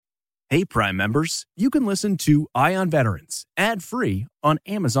Hey, Prime members, you can listen to Eye on Veterans ad-free on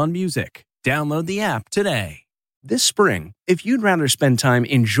Amazon Music. Download the app today. This spring, if you'd rather spend time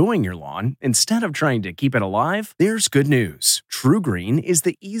enjoying your lawn instead of trying to keep it alive, there's good news. True Green is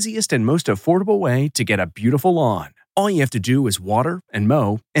the easiest and most affordable way to get a beautiful lawn. All you have to do is water and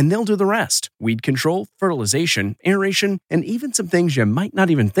mow, and they'll do the rest. Weed control, fertilization, aeration, and even some things you might not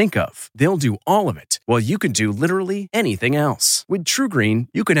even think of. They'll do all of it, while you can do literally anything else. With True Green,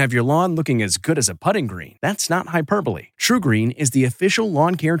 you can have your lawn looking as good as a putting green. That's not hyperbole. True Green is the official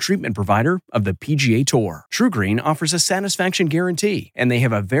lawn care treatment provider of the PGA Tour. True Green offers a satisfaction guarantee, and they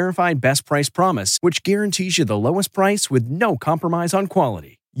have a verified best price promise, which guarantees you the lowest price with no compromise on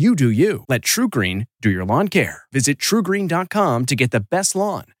quality. You do you. Let True Green do your lawn care. Visit truegreen.com to get the best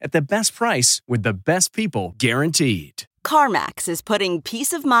lawn at the best price with the best people guaranteed. CarMax is putting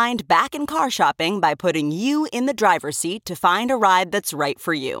peace of mind back in car shopping by putting you in the driver's seat to find a ride that's right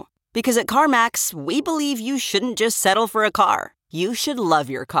for you. Because at CarMax, we believe you shouldn't just settle for a car. You should love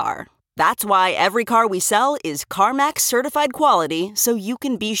your car. That's why every car we sell is CarMax certified quality, so you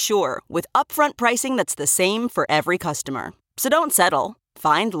can be sure with upfront pricing that's the same for every customer. So don't settle.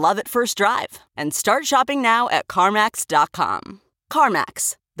 Find love at first drive and start shopping now at CarMax.com.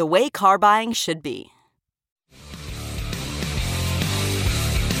 CarMax, the way car buying should be.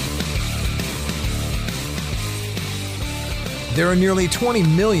 There are nearly 20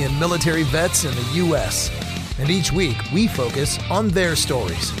 million military vets in the U.S., and each week we focus on their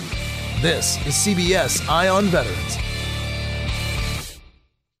stories. This is CBS Eye on Veterans.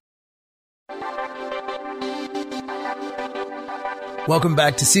 Welcome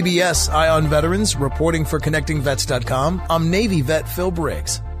back to CBS Eye on Veterans, reporting for ConnectingVets.com. I'm Navy vet Phil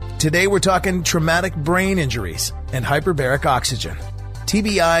Briggs. Today we're talking traumatic brain injuries and hyperbaric oxygen.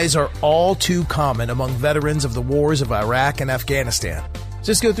 TBIs are all too common among veterans of the wars of Iraq and Afghanistan.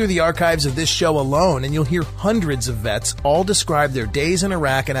 Just go through the archives of this show alone and you'll hear hundreds of vets all describe their days in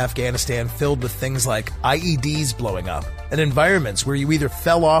Iraq and Afghanistan filled with things like IEDs blowing up and environments where you either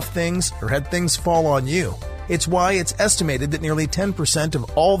fell off things or had things fall on you. It's why it's estimated that nearly 10% of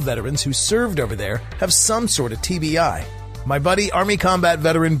all veterans who served over there have some sort of TBI. My buddy, Army combat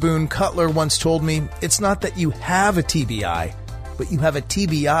veteran Boone Cutler, once told me, it's not that you have a TBI, but you have a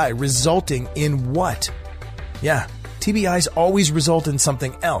TBI resulting in what? Yeah, TBIs always result in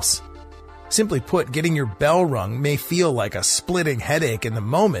something else. Simply put, getting your bell rung may feel like a splitting headache in the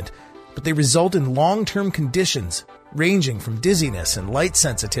moment, but they result in long-term conditions ranging from dizziness and light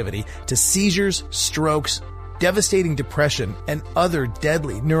sensitivity to seizures, strokes, devastating depression, and other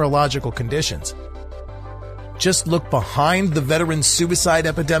deadly neurological conditions. Just look behind the veteran suicide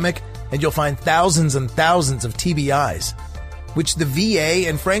epidemic and you'll find thousands and thousands of TBIs, which the VA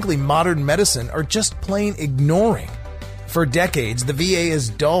and frankly modern medicine are just plain ignoring. For decades, the VA has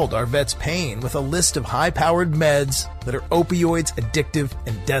dulled our vets' pain with a list of high-powered meds that are opioids, addictive,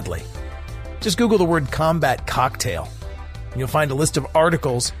 and deadly. Just Google the word combat cocktail, and you'll find a list of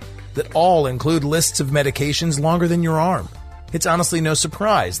articles that all include lists of medications longer than your arm. It's honestly no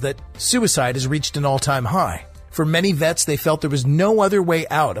surprise that suicide has reached an all-time high. For many vets, they felt there was no other way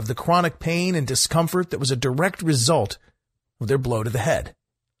out of the chronic pain and discomfort that was a direct result of their blow to the head.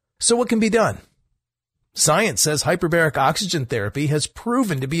 So what can be done? Science says hyperbaric oxygen therapy has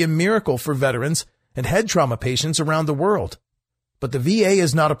proven to be a miracle for veterans and head trauma patients around the world. But the VA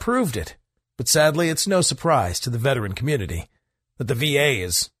has not approved it. But sadly, it's no surprise to the veteran community that the VA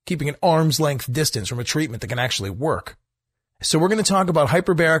is keeping an arm's length distance from a treatment that can actually work. So we're going to talk about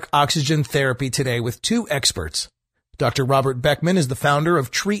hyperbaric oxygen therapy today with two experts. Dr. Robert Beckman is the founder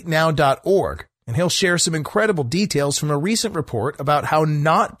of treatnow.org, and he'll share some incredible details from a recent report about how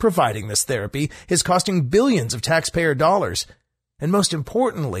not providing this therapy is costing billions of taxpayer dollars, and most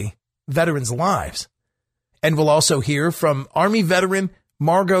importantly, veterans' lives. And we'll also hear from Army veteran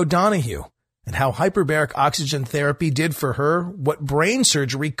Margot Donahue, and how hyperbaric oxygen therapy did for her what brain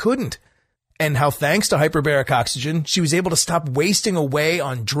surgery couldn't, and how thanks to hyperbaric oxygen, she was able to stop wasting away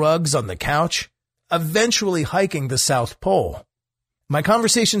on drugs on the couch, eventually hiking the South Pole. My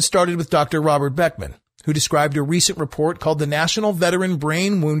conversation started with Dr. Robert Beckman, who described a recent report called the National Veteran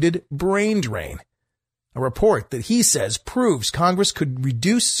Brain Wounded Brain Drain, a report that he says proves Congress could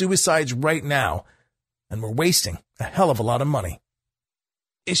reduce suicides right now, and we're wasting a hell of a lot of money.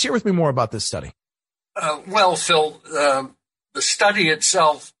 Share with me more about this study. Well, Phil, the study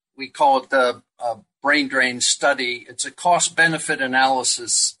itself, we call it the brain drain study. It's a cost-benefit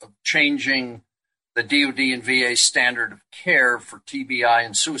analysis of changing the DoD and VA standard of care for TBI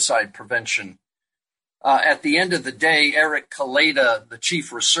and suicide prevention. At the end of the day, Eric Kaleda, the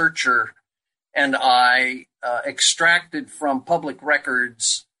chief researcher, and I extracted from public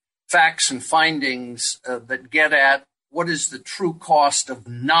records facts and findings that get at what is the true cost of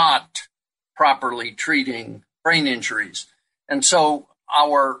not properly treating brain injuries. And so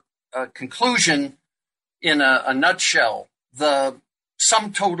our conclusion in a nutshell, the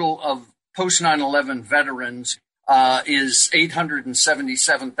sum total of post 9/11 veterans is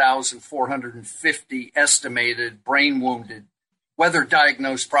 877,450 estimated brain wounded, whether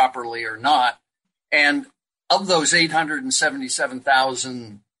diagnosed properly or not. And of those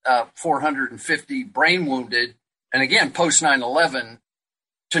 877,450 brain wounded, and again, post 9/11,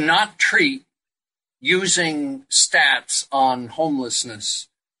 to not treat using stats on homelessness,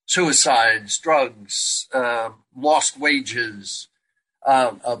 suicides, drugs, lost wages,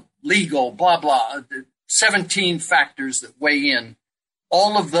 legal, blah, blah, 17 factors that weigh in.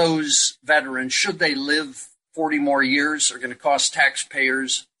 All of those veterans, should they live 40 more years, are going to cost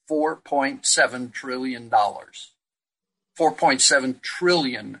taxpayers $4.7 trillion. $4.7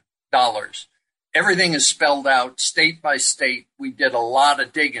 trillion. Everything is spelled out state by state. We did a lot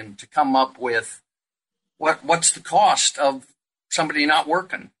of digging to come up with what's the cost of somebody not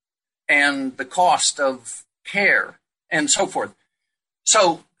working and the cost of care and so forth.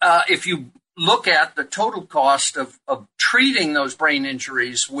 So if you look at the total cost of treating those brain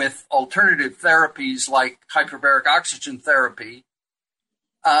injuries with alternative therapies like hyperbaric oxygen therapy,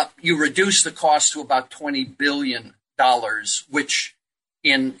 you reduce the cost to about $20 billion, which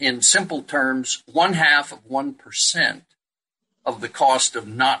in simple terms, 0.5% of the cost of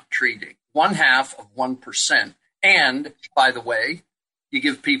not treating, 0.5%. And by the way, you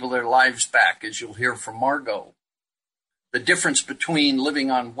give people their lives back, as you'll hear from Margot. The difference between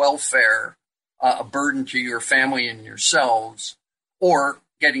living on welfare, a burden to your family and yourselves, or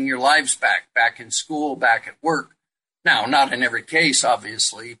getting your lives back in school, back at work. Now, not in every case,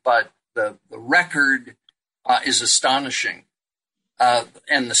 obviously, but the record is astonishing.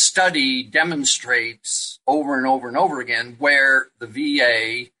 And the study demonstrates over and over and over again where the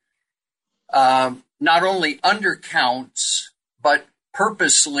VA not only undercounts, but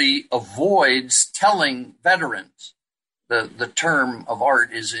purposely avoids telling veterans, the term of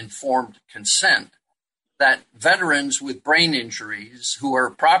art is informed consent, that veterans with brain injuries who are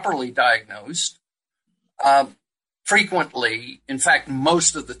properly diagnosed frequently, in fact,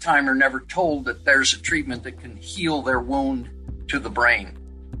 most of the time, are never told that there's a treatment that can heal their wound to the brain.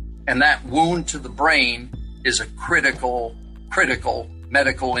 And that wound to the brain is a critical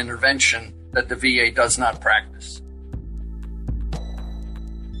medical intervention that the VA does not practice.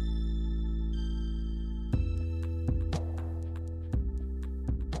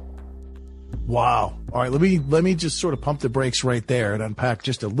 Wow. All right, let me just sort of pump the brakes right there and unpack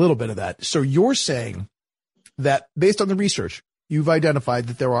just a little bit of that. So you're saying that based on the research, you've identified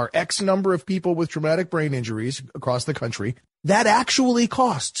that there are X number of people with traumatic brain injuries across the country that actually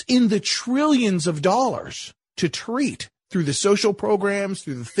costs in the trillions of dollars to treat through the social programs,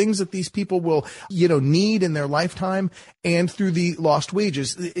 through the things that these people will, need in their lifetime, and through the lost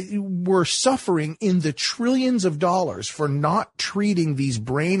wages. We're suffering in the trillions of dollars for not treating these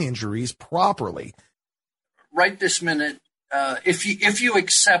brain injuries properly. Right this minute, if you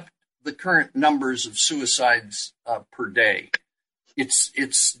accept the current numbers of suicides per day,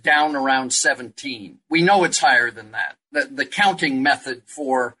 it's down around 17. We know it's higher than that. The counting method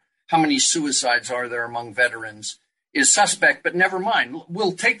for how many suicides are there among veterans is suspect, but never mind.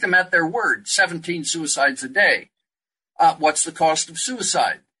 We'll take them at their word, 17 suicides a day. What's the cost of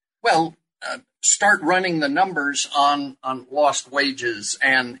suicide? Well, start running the numbers on lost wages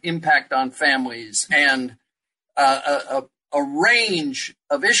and impact on families and a range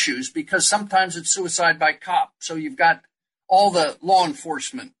of issues, because sometimes it's suicide by cop. So you've got all the law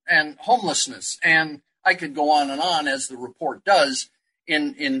enforcement and homelessness, and I could go on, as the report does,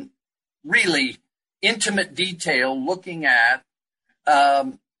 in really intimate detail, looking at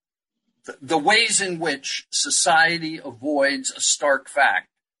the ways in which society avoids a stark fact.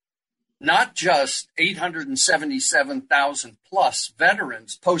 Not just 877,000 plus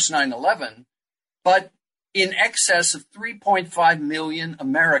veterans post 9/11, but in excess of 3.5 million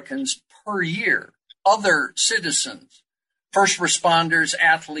Americans per year, other citizens, first responders,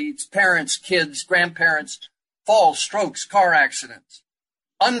 athletes, parents, kids, grandparents, falls, strokes, car accidents,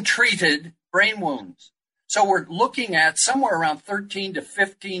 untreated brain wounds. So we're looking at somewhere around 13 to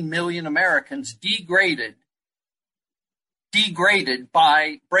 15 million Americans degraded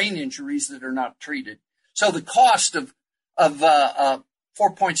by brain injuries that are not treated. So the cost of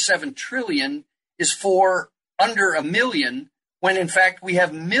 4.7 trillion is for under a million, when in fact we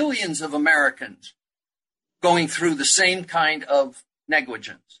have millions of Americans going through the same kind of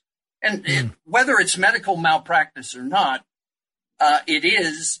negligence. And whether it's medical malpractice or not, it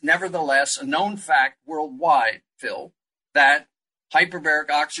is nevertheless a known fact worldwide, Phil, that hyperbaric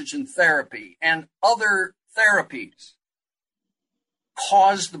oxygen therapy and other therapies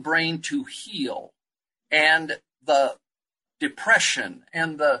cause the brain to heal, and the depression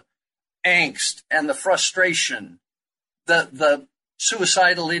and the angst and the frustration, the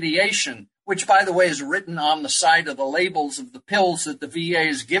suicidal ideation, which, by the way, is written on the side of the labels of the pills that the VA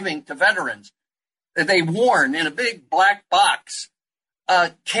is giving to veterans. They warn in a big black box,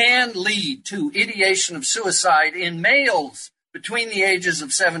 can lead to ideation of suicide in males between the ages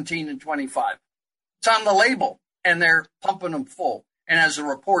of 17 and 25. It's on the label, and they're pumping them full. And as the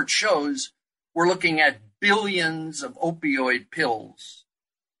report shows, we're looking at billions of opioid pills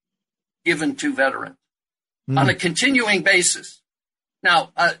given to veterans on a continuing basis.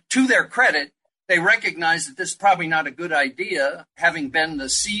 Now, to their credit, they recognize that this is probably not a good idea, having been the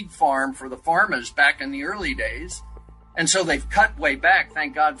seed farm for the pharmas back in the early days. And so they've cut way back,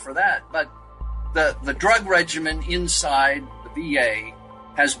 thank God for that. But the drug regimen inside the VA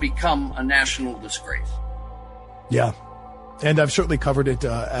has become a national disgrace. Yeah. And I've certainly covered it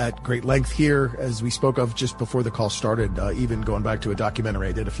at great length here, as we spoke of just before the call started, even going back to a documentary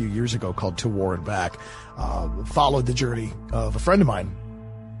I did a few years ago called To War and Back. Followed the journey of a friend of mine,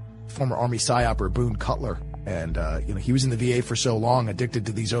 former Army PSYOPer Boone Cutler. And, he was in the VA for so long, addicted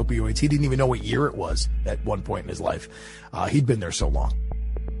to these opioids. He didn't even know what year it was at one point in his life. He'd been there so long.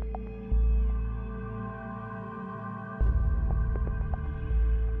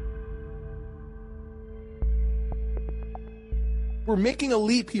 We're making a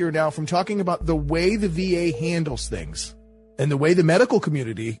leap here now from talking about the way the VA handles things and the way the medical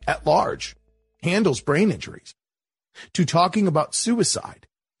community at large handles brain injuries to talking about suicide.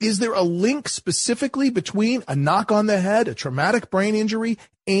 Is there a link specifically between a knock on the head, a traumatic brain injury,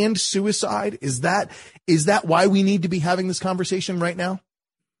 and suicide? Is that why we need to be having this conversation right now?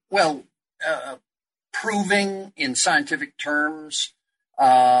 Well, proving in scientific terms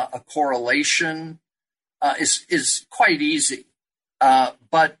a correlation is quite easy.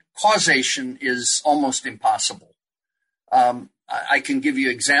 But causation is almost impossible. I can give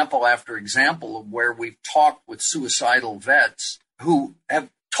you example after example of where we've talked with suicidal vets who have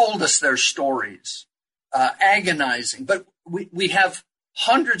told us their stories, agonizing. But we have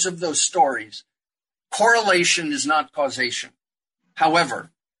hundreds of those stories. Correlation is not causation. However,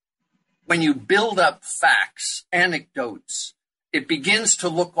 when you build up facts, anecdotes, it begins to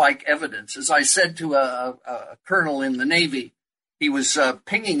look like evidence. As I said to a colonel in the Navy, he was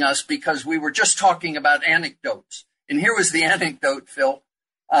pinging us because we were just talking about anecdotes. And here was the anecdote, Phil,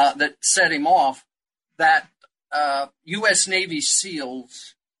 that set him off, that U.S. Navy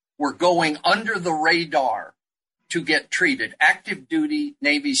SEALs were going under the radar to get treated, active duty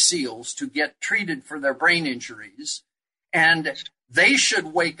Navy SEALs to get treated for their brain injuries. And they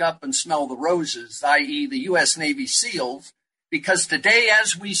should wake up and smell the roses, i.e. the U.S. Navy SEALs, because today,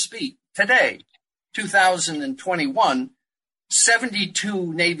 as we speak, today, 2021,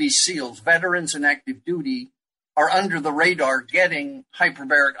 72 Navy SEALs, veterans and active duty, are under the radar getting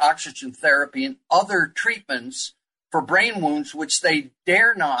hyperbaric oxygen therapy and other treatments for brain wounds, which they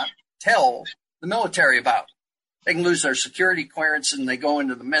dare not tell the military about. They can lose their security clearance and they go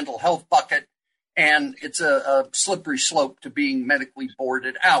into the mental health bucket, and it's a slippery slope to being medically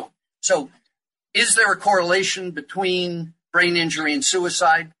boarded out. So is there a correlation between brain injury and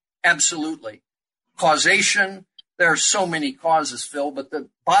suicide? Absolutely. Causation? There are so many causes, Phil, but the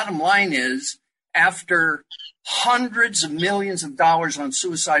bottom line is, after hundreds of millions of dollars on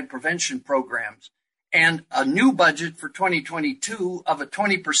suicide prevention programs and a new budget for 2022 of a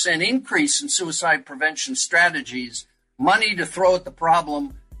 20% increase in suicide prevention strategies, money to throw at the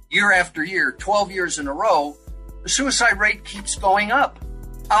problem year after year, 12 years in a row, the suicide rate keeps going up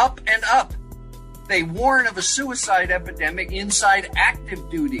and up. They warn of a suicide epidemic inside active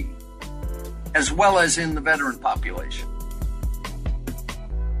duty, as well as in the veteran population.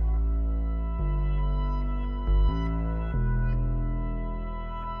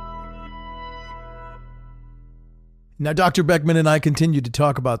 Now, Dr. Beckman and I continued to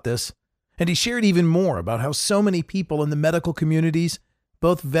talk about this, and he shared even more about how so many people in the medical communities,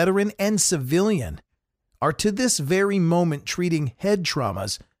 both veteran and civilian, are to this very moment treating head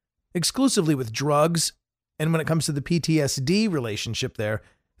traumas exclusively with drugs, and when it comes to the PTSD relationship there,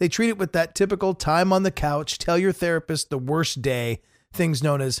 they treat it with that typical time on the couch, tell your therapist the worst day, things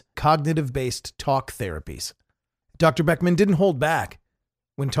known as cognitive-based talk therapies. Dr. Beckman didn't hold back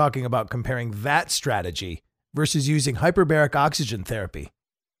when talking about comparing that strategy versus using hyperbaric oxygen therapy.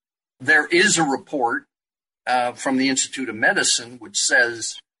 There is a report from the Institute of Medicine which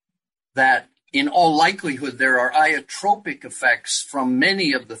says that in all likelihood, there are iotropic effects from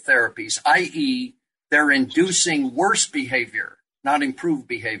many of the therapies, i.e., they're inducing worse behavior, not improved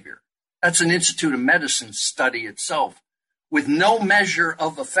behavior. That's an Institute of Medicine study itself with no measure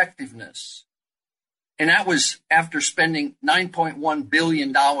of effectiveness. And that was after spending $9.1 billion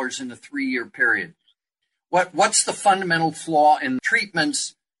in a 3-year period. What's the fundamental flaw in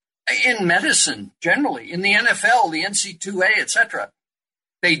treatments in medicine generally, in the NFL, the NC2A, etc.?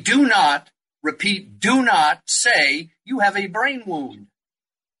 They do not say you have a brain wound.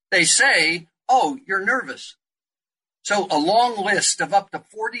 They say, oh, you're nervous. So a long list of up to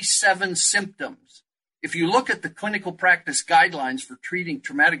 47 symptoms. If you look at the clinical practice guidelines for treating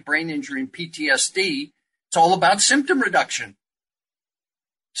traumatic brain injury and PTSD, it's all about symptom reduction.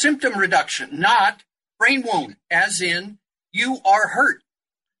 Symptom reduction, not brain wound, as in you are hurt.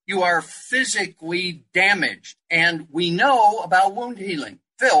 You are physically damaged. And we know about wound healing.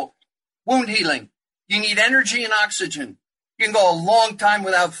 Phil, wound healing, you need energy and oxygen. You can go a long time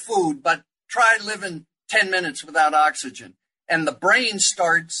without food, but try living 10 minutes without oxygen. And the brain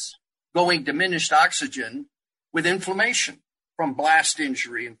starts going diminished oxygen with inflammation from blast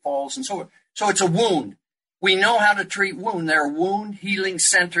injury and falls and so on. So it's a wound. We know how to treat wound. There are wound healing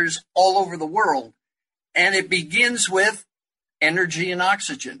centers all over the world. And it begins with energy and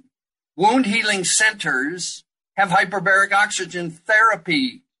oxygen. Wound healing centers have hyperbaric oxygen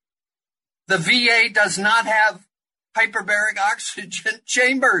therapy. The VA does not have hyperbaric oxygen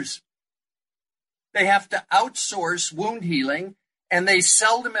chambers. They have to outsource wound healing, and they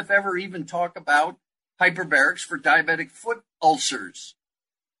seldom, if ever, even talk about hyperbarics for diabetic foot ulcers,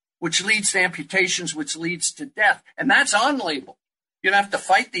 which leads to amputations, which leads to death. And that's on label. You don't have to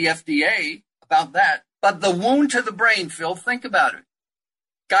fight the FDA about that. But the wound to the brain, Phil, think about it.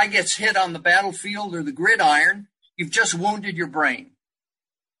 Guy gets hit on the battlefield or the gridiron, you've just wounded your brain.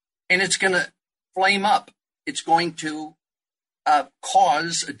 And it's going to flame up. It's going to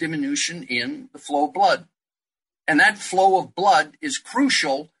cause a diminution in the flow of blood. And that flow of blood is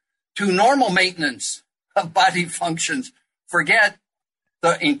crucial to normal maintenance of body functions. Forget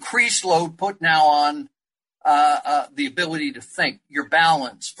the increased load put now on the ability to think, your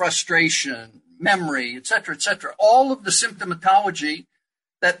balance, frustration, memory, et cetera, all of the symptomatology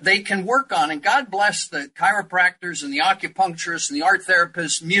that they can work on. And God bless the chiropractors and the acupuncturists and the art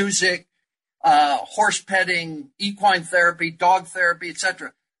therapists, music, horse petting, equine therapy, dog therapy, et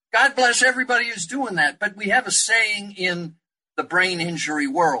cetera. God bless everybody who's doing that. But we have a saying in the brain injury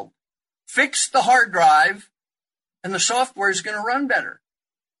world: fix the hard drive and the software is going to run better.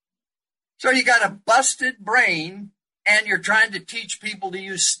 So you got a busted brain and you're trying to teach people to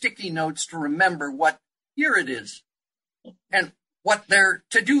use sticky notes to remember what year it is and what their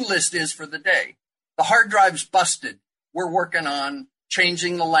to-do list is for the day. The hard drive's busted. We're working on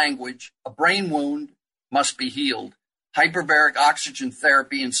changing the language. A brain wound must be healed. Hyperbaric oxygen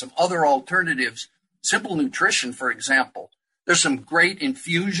therapy and some other alternatives. Simple nutrition, for example. There's some great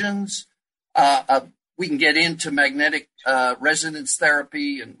infusions. We can get into magnetic resonance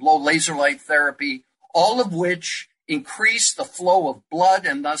therapy and low laser light therapy, all of which increase the flow of blood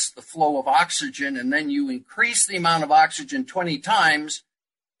and thus the flow of oxygen. And then you increase the amount of oxygen 20 times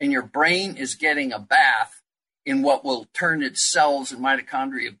and your brain is getting a bath in what will turn its cells and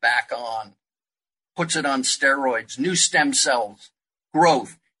mitochondria back on, puts it on steroids, new stem cells,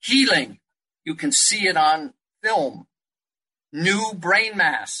 growth, healing. You can see it on film, new brain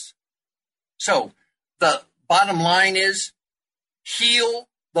mass. So the bottom line is heal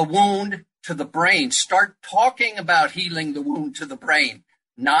the wound to the brain. Start talking about healing the wound to the brain,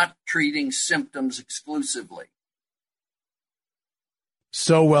 not treating symptoms exclusively.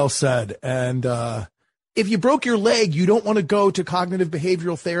 So well said. And if you broke your leg, you don't want to go to cognitive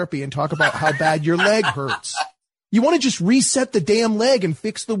behavioral therapy and talk about how bad your leg hurts. You want to just reset the damn leg and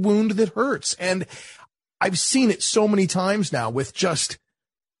fix the wound that hurts. And I've seen it so many times now with just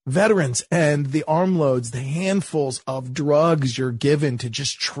veterans and the arm loads, the handfuls of drugs you're given to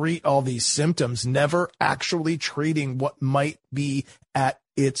just treat all these symptoms, never actually treating what might be at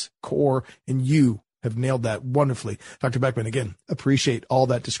its core. And you have nailed that wonderfully. Dr. Beckman, again, appreciate all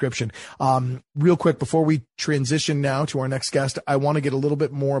that description. Real quick, before we transition now to our next guest, I want to get a little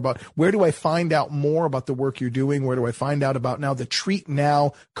bit more about where do I find out more about the work you're doing? Where do I find out about now the Treat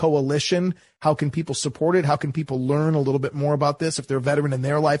Now Coalition? How can people support it? How can people learn a little bit more about this if they're a veteran and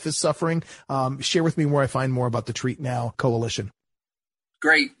their life is suffering? Share with me where I find more about the Treat Now Coalition.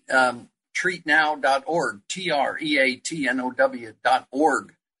 Great. Treatnow.org, TREATNOW.org.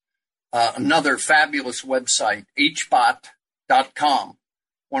 Another fabulous website, hbot.com,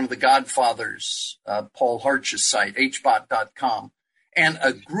 one of the godfathers, Paul Harch's site, hbot.com. and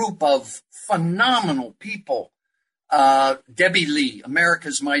a group of phenomenal people. Debbie Lee,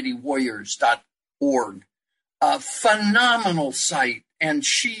 AmericasMightyWarriors.org, a phenomenal site, and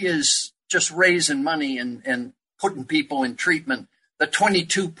she is just raising money and putting people in treatment. The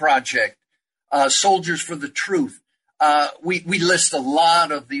 22 Project, Soldiers for the Truth. We list a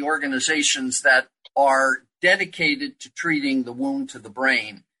lot of the organizations that are dedicated to treating the wound to the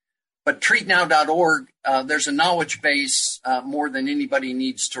brain. But treatnow.org, there's a knowledge base more than anybody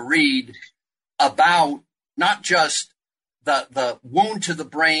needs to read about not just the wound to the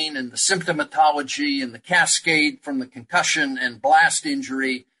brain and the symptomatology and the cascade from the concussion and blast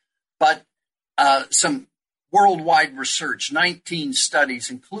injury, but some worldwide research, 19 studies,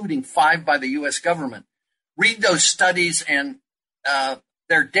 including 5 by the U.S. government. Read those studies, and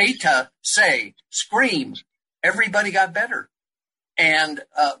their data scream, everybody got better. And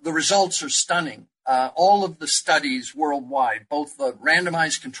the results are stunning. All of the studies worldwide, both the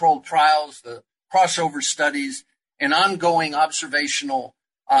randomized controlled trials, the crossover studies, and ongoing observational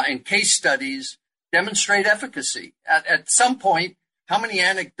and case studies demonstrate efficacy. At some point, how many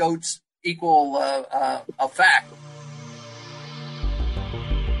anecdotes equal a fact?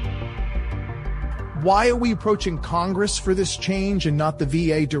 Why are we approaching Congress for this change and not the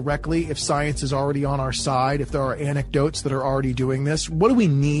VA directly if science is already on our side, if there are anecdotes that are already doing this? What do we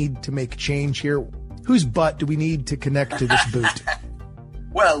need to make change here? Whose butt do we need to connect to this boot?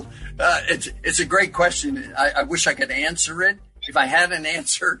 Well, it's a great question. I wish I could answer it. If I had an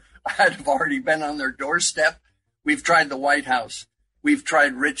answer, I'd have already been on their doorstep. We've tried the White House. We've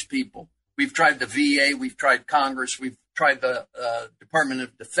tried rich people. We've tried the VA. We've tried Congress. We've tried the Department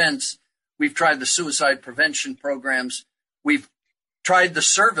of Defense. We've tried the suicide prevention programs. We've tried the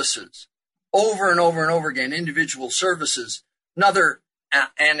services over and over and over again, individual services. Another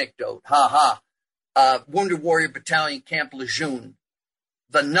anecdote, Wounded Warrior Battalion, Camp Lejeune,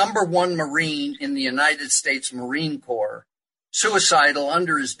 the #1 Marine in the United States Marine Corps, suicidal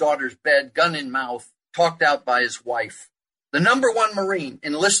under his daughter's bed, gun in mouth, talked out by his wife. The #1 Marine,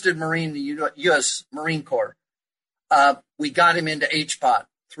 enlisted Marine in the U.S. Marine Corps. We got him into HPOT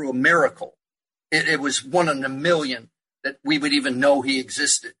through a miracle. It was one in a million that we would even know he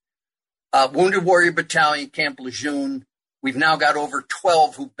existed. Wounded Warrior Battalion, Camp Lejeune. We've now got over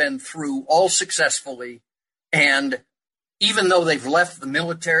 12 who've been through, all successfully. And even though they've left the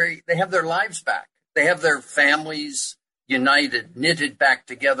military, they have their lives back. They have their families united, knitted back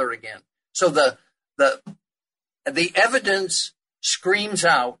together again. So the evidence screams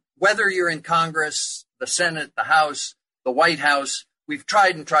out, whether you're in Congress, the Senate, the House, the White House. We've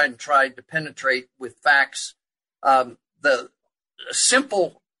tried and tried and tried to penetrate with facts. The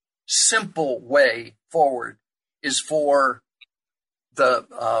simple way forward is for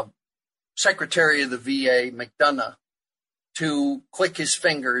the Secretary of the VA, McDonough, to click his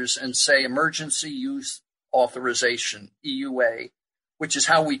fingers and say emergency use authorization, EUA, which is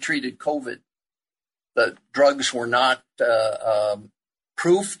how we treated COVID. The drugs were not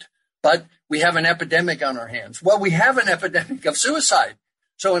proofed, but we have an epidemic on our hands. Well, we have an epidemic of suicide.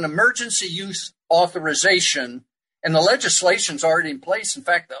 So an emergency use authorization, and the legislation's already in place. In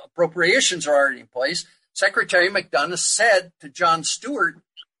fact, the appropriations are already in place. Secretary McDonough said to Jon Stewart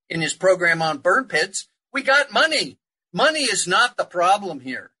in his program on burn pits, we got money. Money is not the problem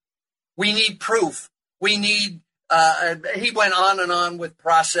here. We need proof. We need, he went on and on with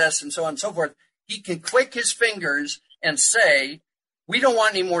process and so on and so forth. He can click his fingers and say, we don't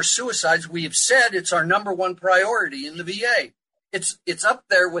want any more suicides. We have said it's our #1 priority in the VA. It's up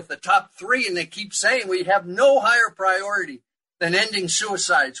there with the top 3, and they keep saying we have no higher priority than ending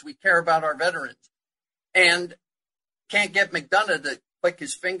suicides. We care about our veterans. And can't get McDonough to click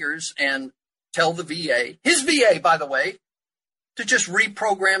his fingers and tell the VA, his VA, by the way, to just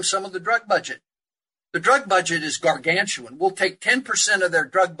reprogram some of the drug budget. The drug budget is gargantuan. We'll take 10% of their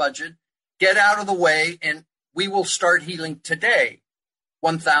drug budget, get out of the way, and we will start healing today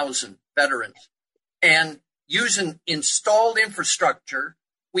 1,000 veterans. And using installed infrastructure,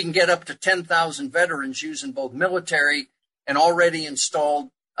 we can get up to 10,000 veterans using both military and already installed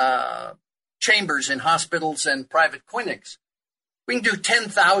chambers in hospitals and private clinics. We can do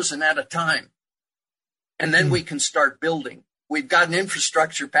 10,000 at a time. And then we can start building. We've got an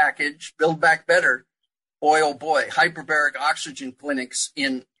infrastructure package, Build Back Better. Boy, oh boy, hyperbaric oxygen clinics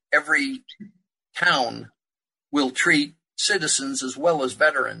in every town will treat citizens as well as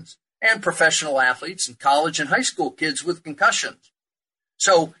veterans and professional athletes and college and high school kids with concussions.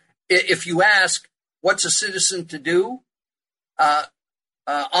 So if you ask, what's a citizen to do?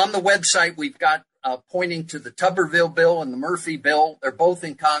 On the website, we've got pointing to the Tuberville bill and the Murphy bill. They're both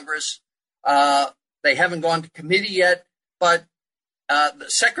in Congress. They haven't gone to committee yet, but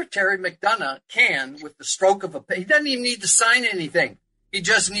Secretary McDonough can, with the stroke of a pen, he doesn't even need to sign anything. He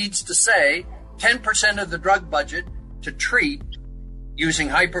just needs to say 10% of the drug budget to treat using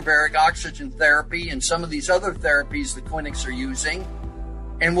hyperbaric oxygen therapy and some of these other therapies the clinics are using,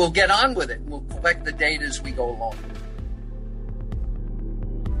 and we'll get on with it. We'll collect the data as we go along.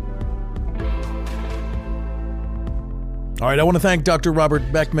 All right, I want to thank Dr.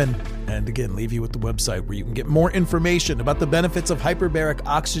 Robert Beckman, and again, leave you with the website where you can get more information about the benefits of hyperbaric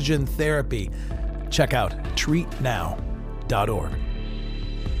oxygen therapy. Check out treatnow.org.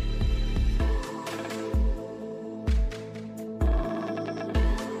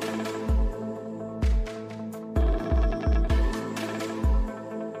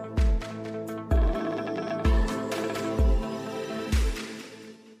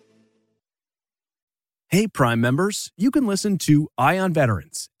 Hey, Prime members, you can listen to Eye on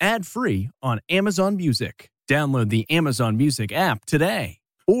Veterans ad-free on Amazon Music. Download the Amazon Music app today.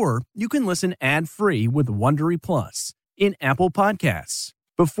 Or you can listen ad-free with Wondery Plus in Apple Podcasts.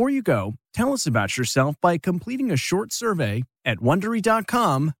 Before you go, tell us about yourself by completing a short survey at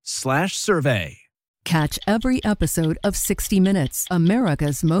Wondery.com/survey. Catch every episode of 60 Minutes,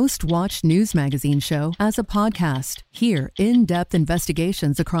 America's most watched news magazine show, as a podcast. Hear in-depth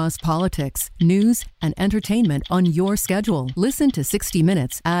investigations across politics, news, and entertainment on your schedule. Listen to 60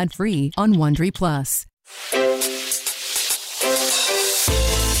 Minutes ad-free on Wondery Plus.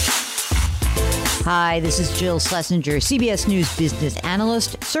 Hi, this is Jill Schlesinger, CBS News business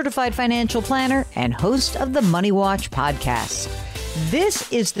analyst, certified financial planner, and host of the Money Watch podcast. This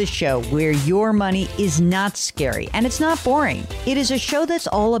is the show where your money is not scary and it's not boring. It is a show that's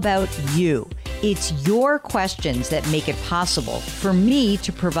all about you. It's your questions that make it possible for me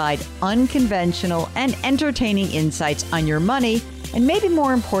to provide unconventional and entertaining insights on your money, and maybe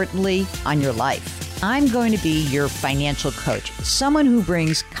more importantly, on your life. I'm going to be your financial coach, someone who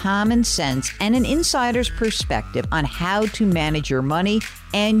brings common sense and an insider's perspective on how to manage your money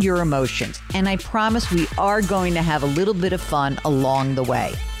and your emotions. And I promise we are going to have a little bit of fun along the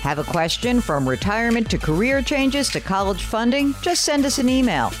way. Have a question from retirement to career changes to college funding? Just send us an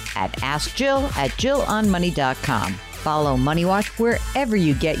email at askjill@jillonmoney.com. Follow Money Watch wherever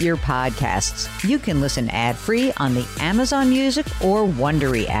you get your podcasts. You can listen ad-free on the Amazon Music or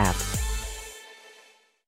Wondery app.